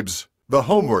describes the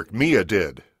homework Mia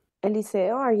did?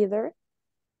 Eliseo, are you there?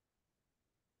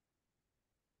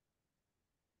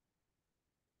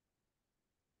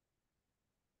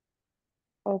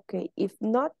 Okay, if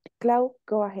not, Clau,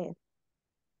 go ahead.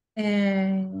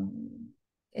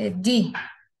 D.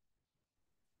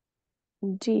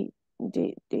 D.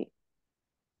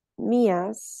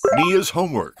 Mia's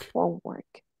homework.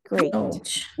 homework. Great.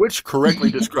 Ouch. Which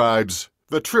correctly describes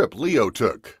the trip Leo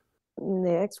took?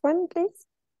 Next one, please.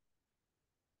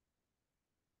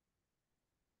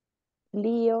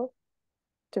 Leo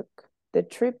took. The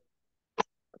trip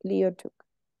Leo took.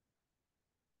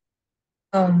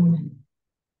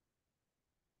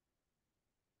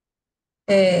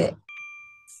 A.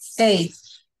 A.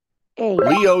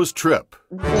 Leo's trip.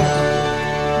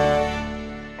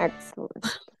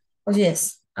 Excellent. Oh,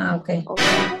 yes. Okay.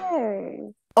 Okay.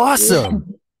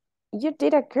 Awesome. You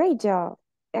did a great job.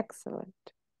 Excellent.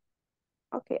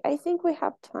 Okay, I think we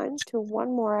have time to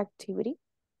one more activity.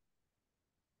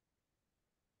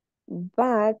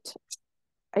 But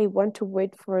I want to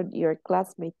wait for your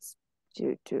classmates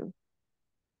to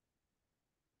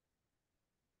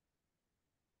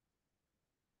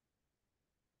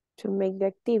make the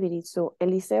activity. So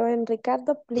Eliseo and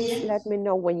Ricardo, please let me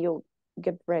know when you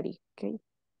get ready, okay?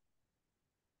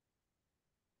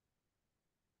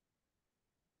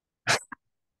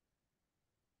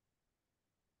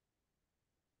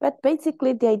 But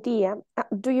basically the idea,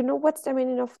 do you know what's the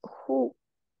meaning of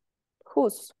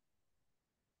whose?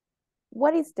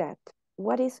 What is that?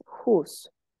 What is whose?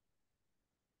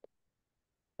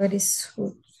 What is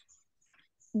who?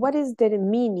 What is the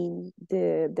meaning,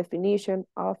 the definition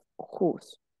of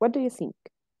whose? What do you think?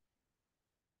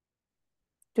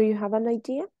 Do you have an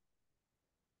idea?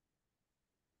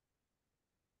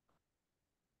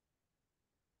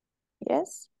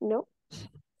 Yes? No?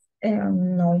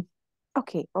 No.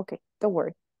 Okay, don't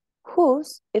worry.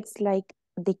 Whose, it's like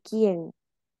de quién.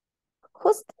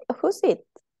 Who's it?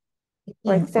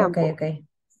 For example, Okay.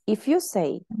 if you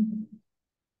say,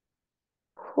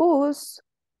 whose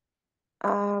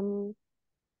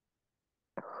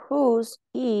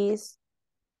is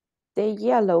the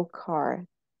yellow car?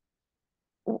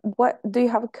 What do you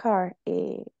have a car,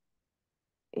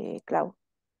 Clau?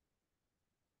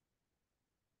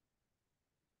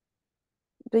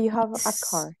 Do you have a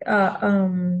car?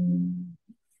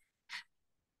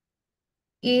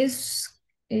 Is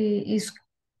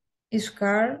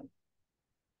car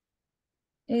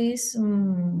is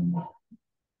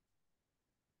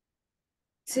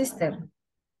sister.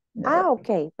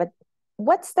 Okay, but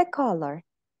what's the color?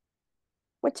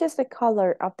 Which is the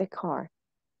color of the car?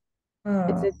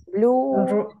 Is it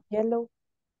blue, yellow?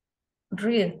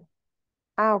 Red.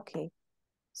 Okay.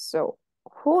 So,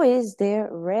 who is the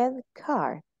red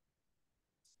car?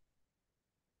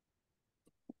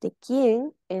 ¿De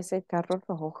quién es el carro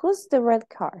rojo? Who's the red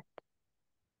car?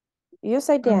 You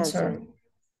say the answer.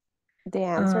 The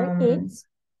answer is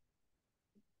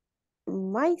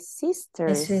my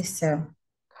sister's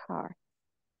car.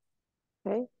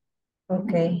 Okay.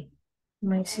 Okay.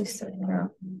 My sister. Yeah.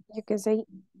 You can say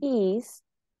is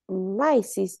my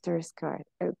sister's car.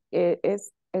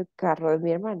 Es el carro de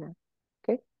mi hermana.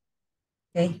 Okay.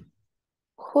 Okay.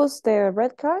 Who's the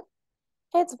red car?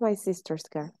 It's my sister's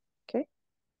car. Okay.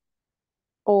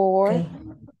 Or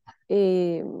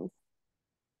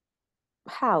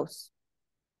house.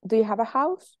 Do you have a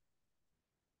house?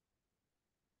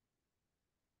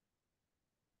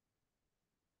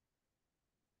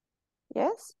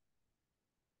 Yes?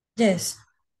 Yes.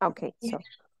 Okay, so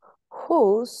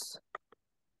whose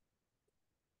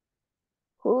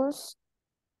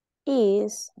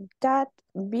is that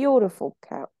beautiful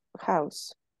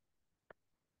house?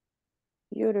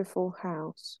 Beautiful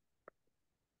house.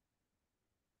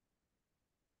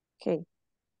 Okay,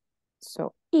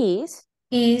 so is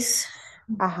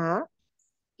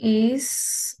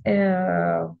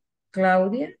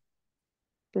Claudia.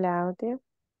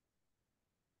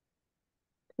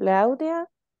 Claudia.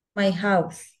 My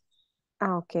house.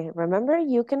 Okay, remember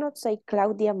you cannot say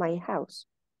Claudia my house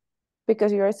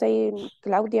because you are saying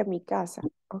Claudia mi casa.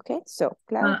 Okay, so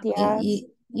Claudia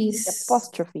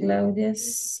apostrophe.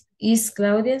 Claudia's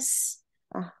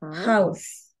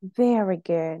house. Very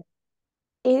good.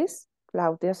 Is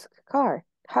Claudia's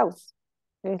house.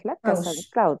 Es la casa de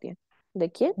Claudia. ¿De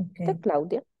quién? Okay. De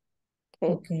Claudia.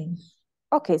 Okay.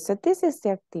 Okay, so this is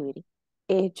the activity.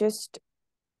 Just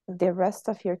the rest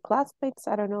of your classmates,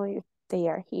 I don't know if they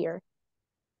are here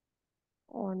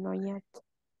or not yet.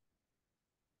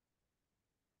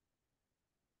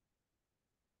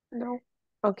 No?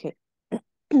 Okay.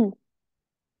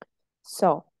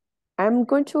 So, I'm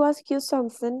going to ask you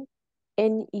something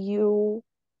and you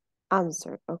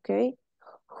answer, okay?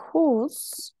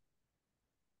 Whose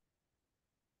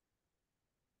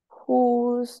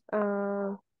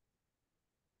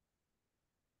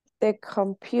the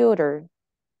computer?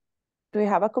 Do you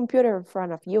have a computer in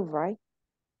front of you, right?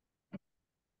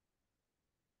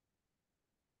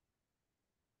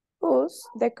 Whose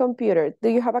the computer? Do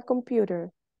you have a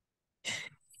computer?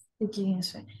 ¿De quién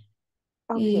es?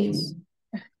 Okay.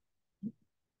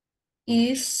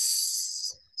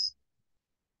 Is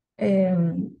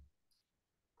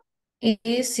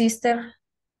sister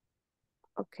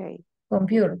Okay.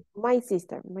 computer. My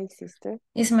sister.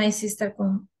 Is my sister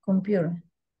computer.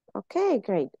 Okay,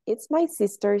 great. It's my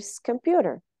sister's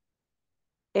computer.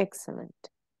 Excellent.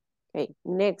 Okay,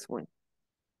 next one.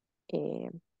 Do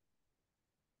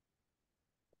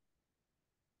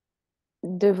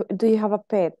you have a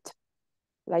pet?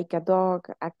 Like a dog,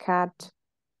 a cat,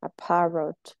 a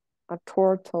parrot, a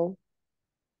turtle?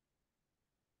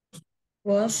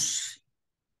 Was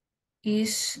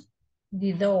is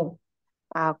the dog.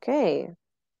 Okay.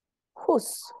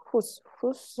 Whose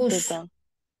the dog?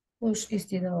 Whose is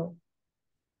the dog?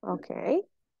 Okay.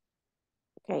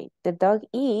 Okay, the dog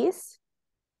is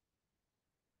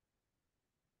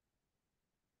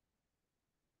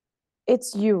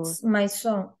it's you. My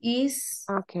son is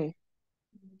Okay.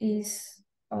 is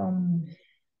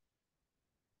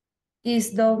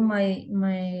dog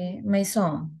my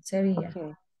son sería.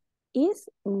 Okay. Is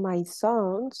my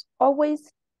son's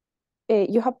always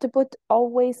you have to put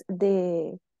always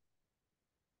the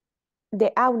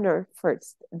owner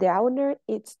first. The owner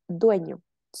is dueño.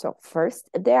 So first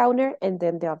the owner and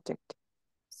then the object.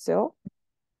 So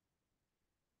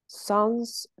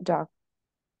son's dog.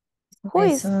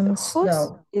 Whose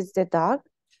dog. is the dog?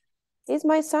 Is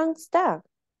my son's dog.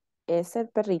 Es el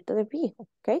perrito de mi hijo.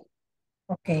 Okay.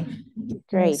 Okay.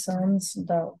 Great. My son's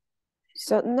dog.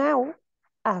 So now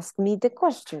ask me the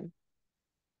question.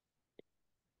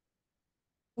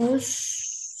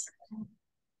 Whose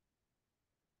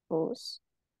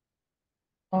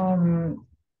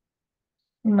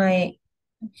my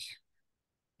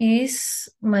is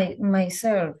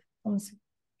myself.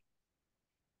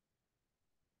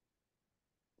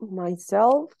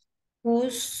 Myself.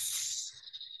 Whose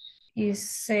is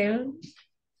self?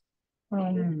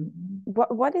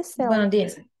 What is self? Buenos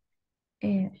días.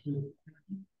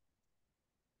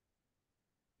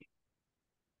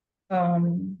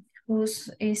 Whose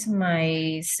is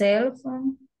my cell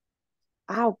phone?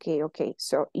 Okay.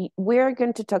 So we're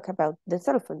going to talk about the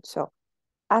cell phone. So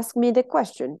ask me the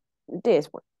question, this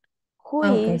one. Who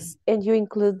is, and you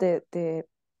include the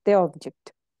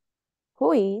object.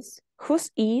 Whose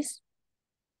is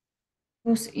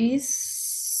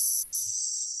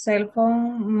cell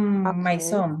phone my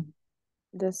son?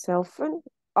 The cell phone?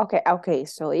 Okay,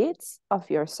 so it's of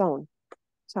your son.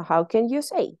 So how can you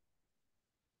say?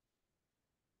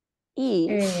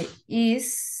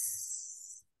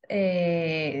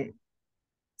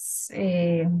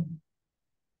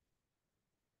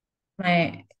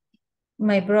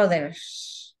 My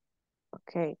brother's.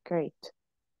 Okay, great.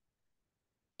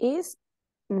 Is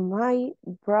my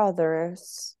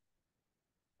brother's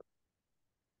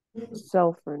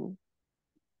cell phone.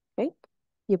 Okay,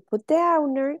 you put the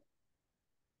owner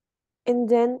and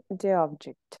then the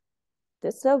object.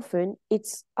 The cell phone,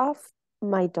 it's of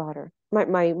my daughter,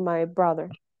 my brother.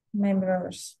 My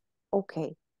brother's.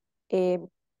 Okay. Do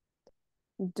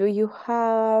you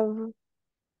have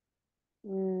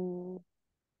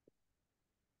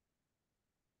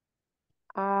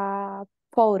a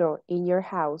photo in your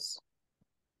house?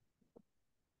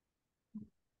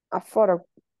 A photo.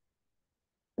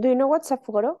 Do you know what's a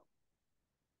photo?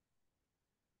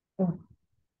 Oh.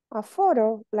 A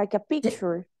photo, like a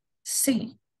picture.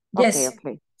 Sí. Yes.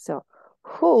 Okay. So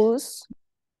whose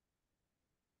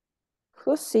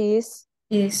is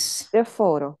the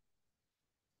photo?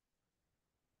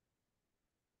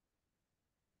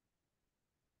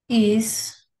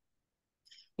 Is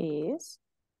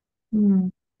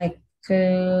like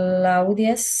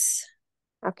Claudia's.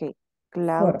 Okay,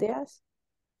 Claudia's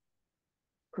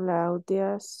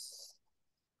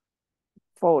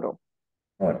photo.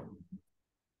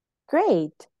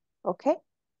 Great. Okay.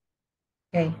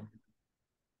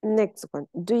 Next one.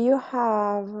 Do you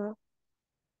have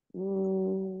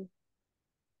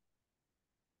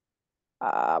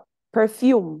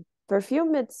perfume?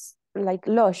 Perfume, it's like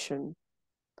lotion.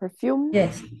 Perfume?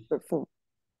 Yes. Perfume.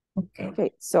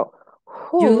 Okay. So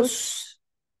whose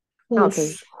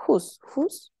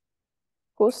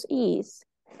is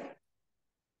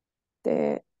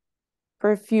the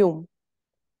Perfume.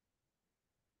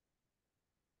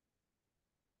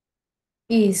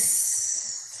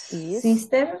 Is Is.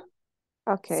 sister,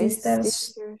 Okay.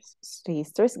 sisters,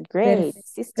 Sisters. Great.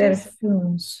 Sisters.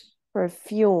 perfumes,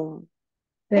 Perfume.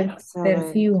 Excellent.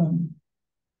 perfume.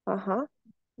 Uh-huh.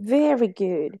 Very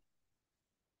good.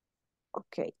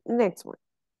 Okay, next one.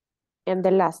 And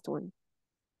the last one.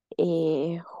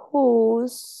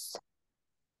 Whose,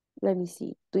 let me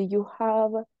see, do you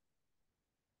have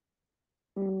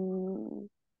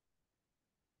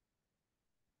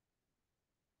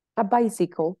a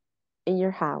bicycle in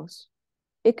your house?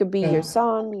 It could be your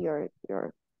son, your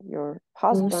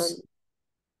husband.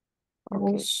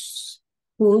 Okay.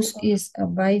 Whose is a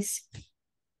bicycle?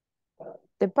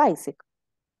 The bicycle.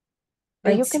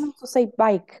 And you can also say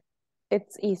bike.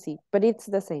 It's easy, but it's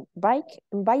the same. Bike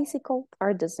and bicycle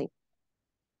are the same.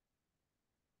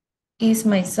 Is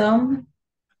my son?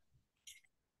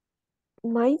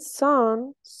 My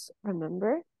son's,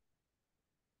 remember?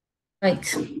 Bike.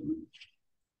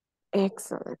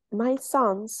 Excellent. My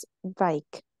son's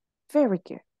bike. Very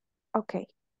good. Okay,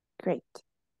 great.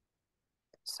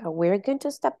 So we're going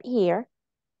to stop here.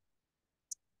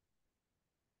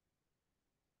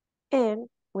 And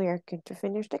we are going to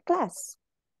finish the class.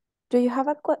 Do you have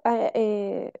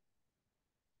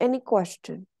any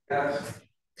question?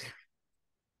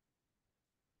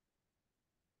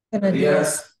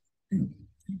 Yes.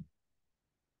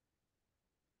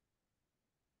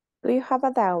 Do you have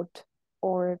a doubt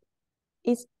or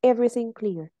is everything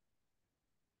clear?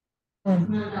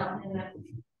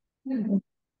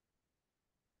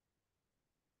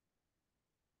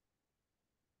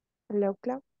 Hello,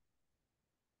 Clau?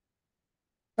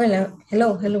 Hola.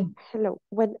 Hello, hello. Hello.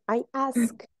 When I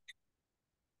ask,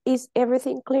 is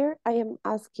everything clear? I am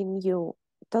asking you,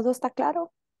 ¿todo está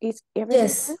claro? Is everything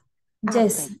Yes. clear?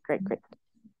 Yes. Okay, great, great.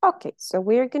 Okay, so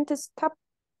we're going to stop.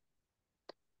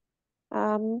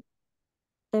 I'm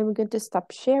going to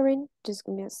stop sharing. Just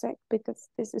give me a sec because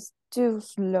this is too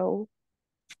slow.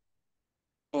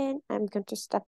 And I'm going to stop